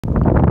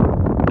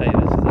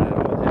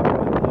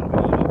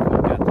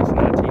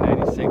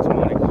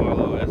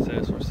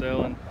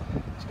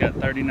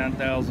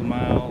39,000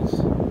 miles.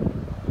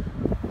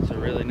 It's a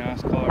really nice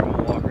car. I'm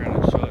gonna walk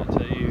around and show it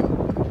to you.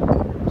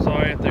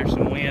 Sorry if there's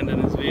some wind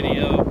in this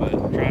video, but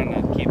I'm trying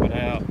to keep it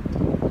out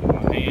with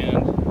my hand.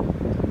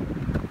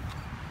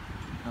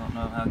 I don't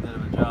know how good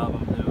of a job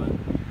I'm doing.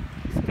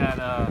 This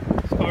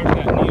car's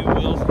got new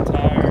wheels and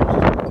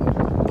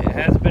tires. It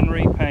has been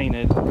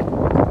repainted, but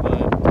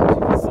as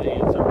you can see,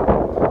 it's a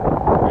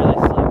really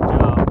slick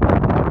job.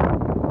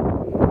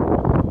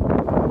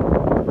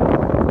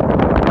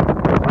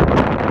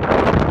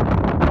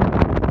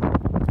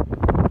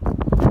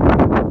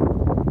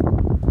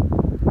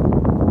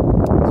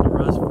 It's a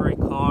rust-free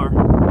car.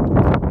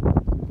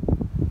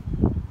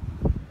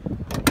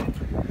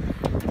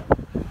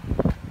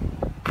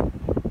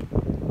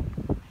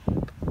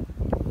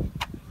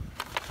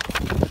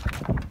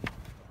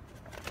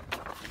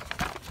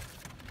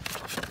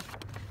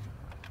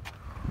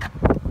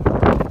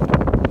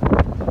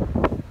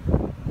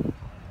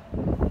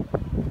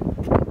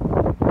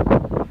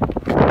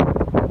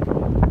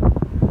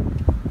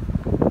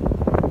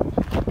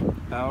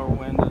 Power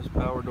windows,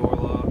 power door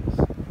locks.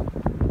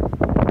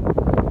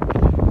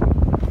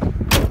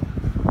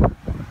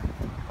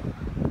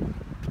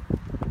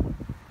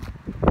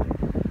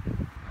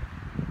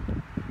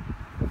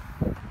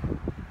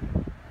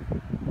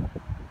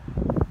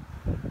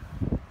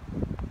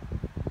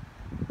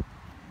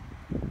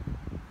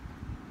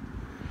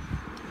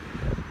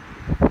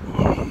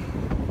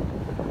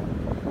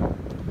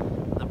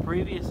 The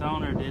previous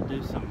owner did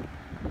do some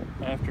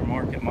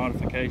aftermarket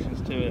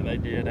modifications to it. They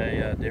did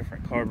a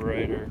different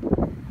carburetor,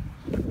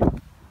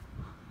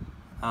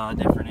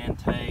 different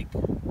intake,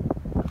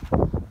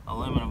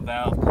 aluminum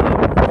valve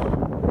covers.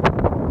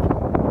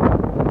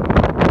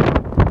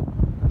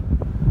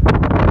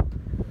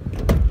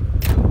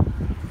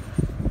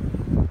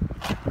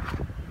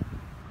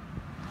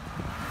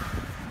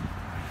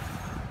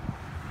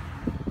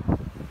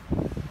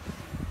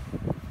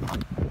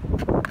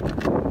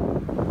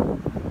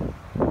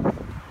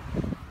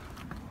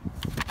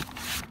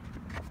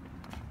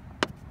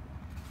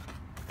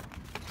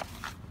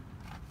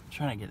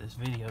 Trying to get this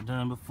video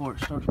done before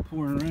it starts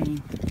pouring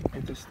rain.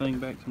 Get this thing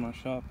back to my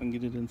shop and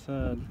get it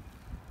inside.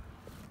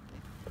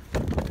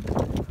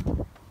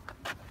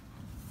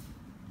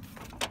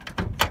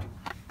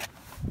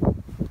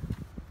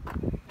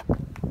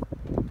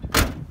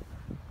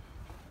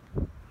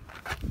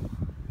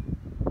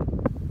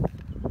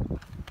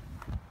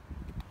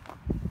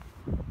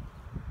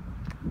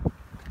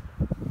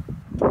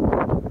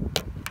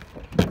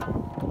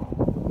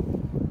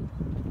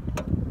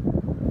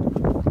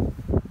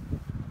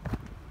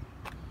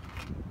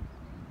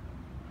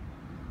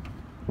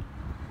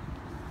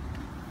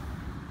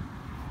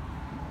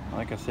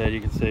 Like I said, you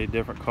can see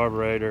different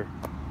carburetor,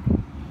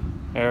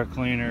 air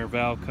cleaner,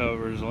 valve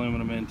covers,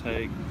 aluminum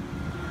intake.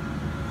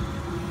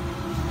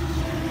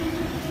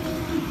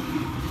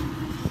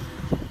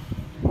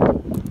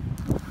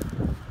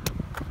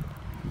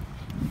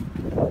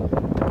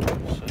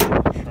 Show you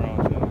the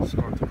trunk and I'll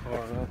start the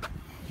car up.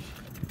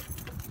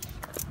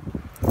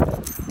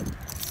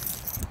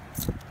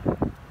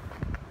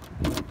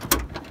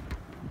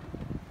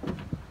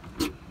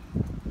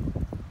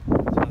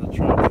 So the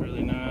trunk's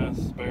really nice,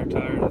 spare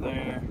tires are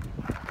there.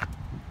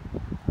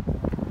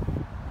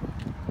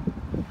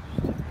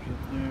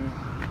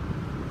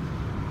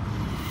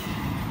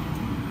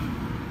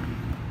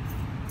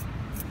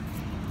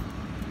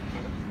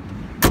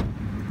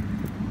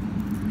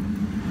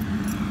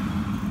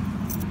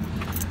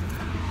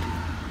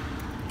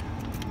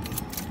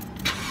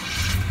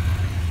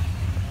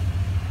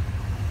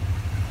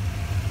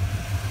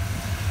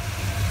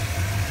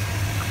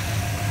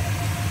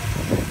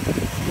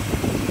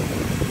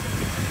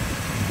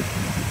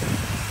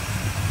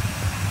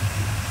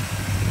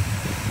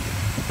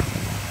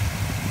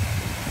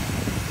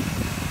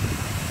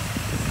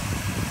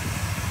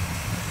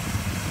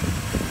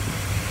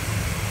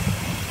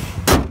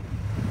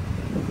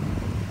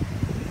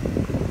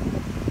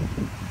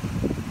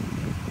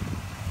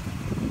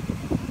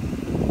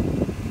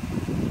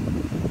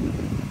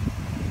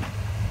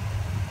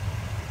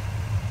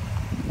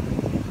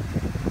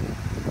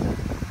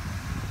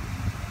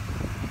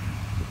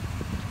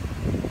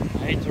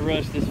 I hate to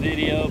rush this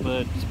video,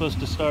 but it's supposed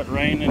to start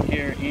raining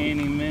here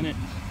any minute,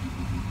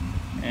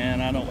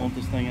 and I don't want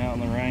this thing out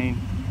in the rain.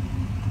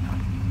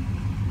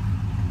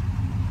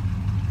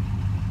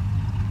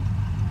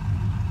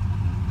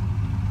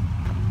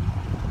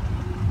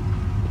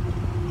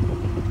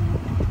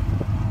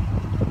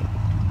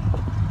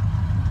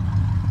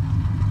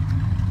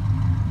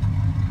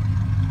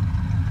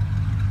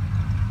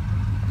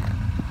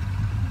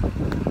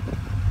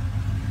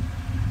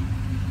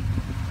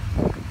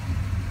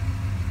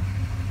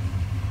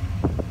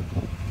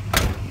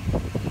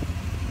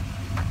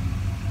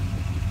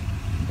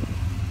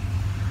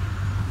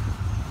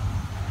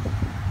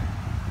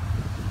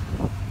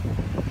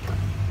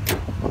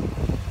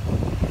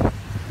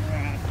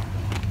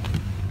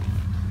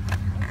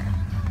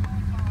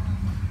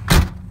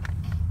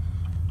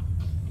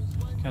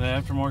 Got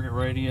an aftermarket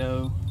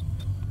radio.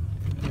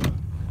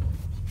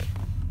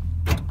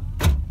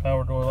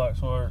 Power door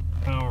locks work,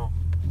 power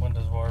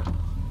windows work.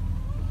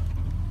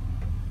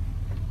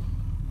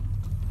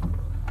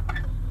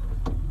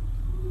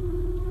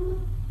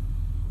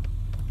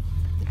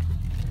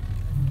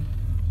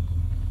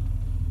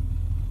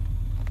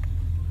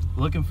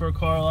 Looking for a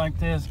car like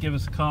this, give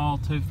us a call,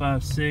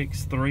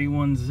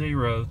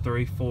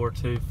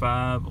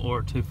 256-310-3425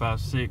 or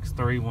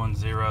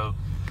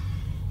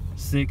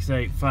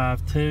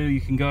 256-310-6852.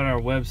 You can go to our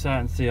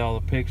website and see all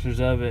the pictures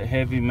of it,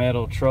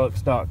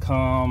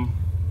 heavymetaltrucks.com.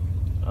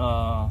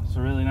 It's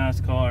a really nice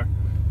car.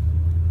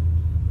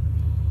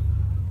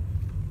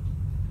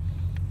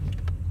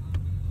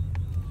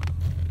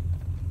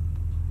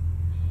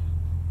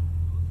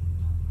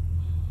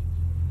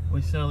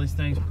 We sell these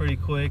things pretty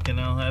quick,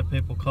 and I'll have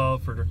people call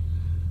for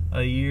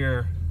a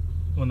year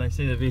when they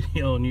see the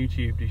video on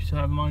YouTube. Do you still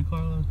have mine,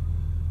 Carlo?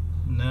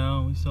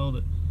 No, we sold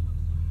it.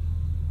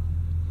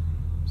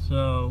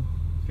 So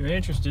if you're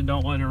interested,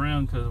 don't wait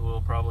around, because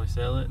we'll probably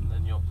sell it, and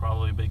then you'll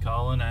probably be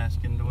calling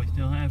asking, do we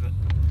still have it?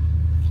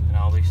 And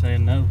I'll be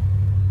saying no.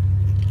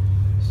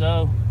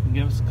 So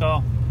give us a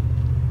call.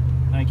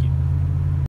 Thank you.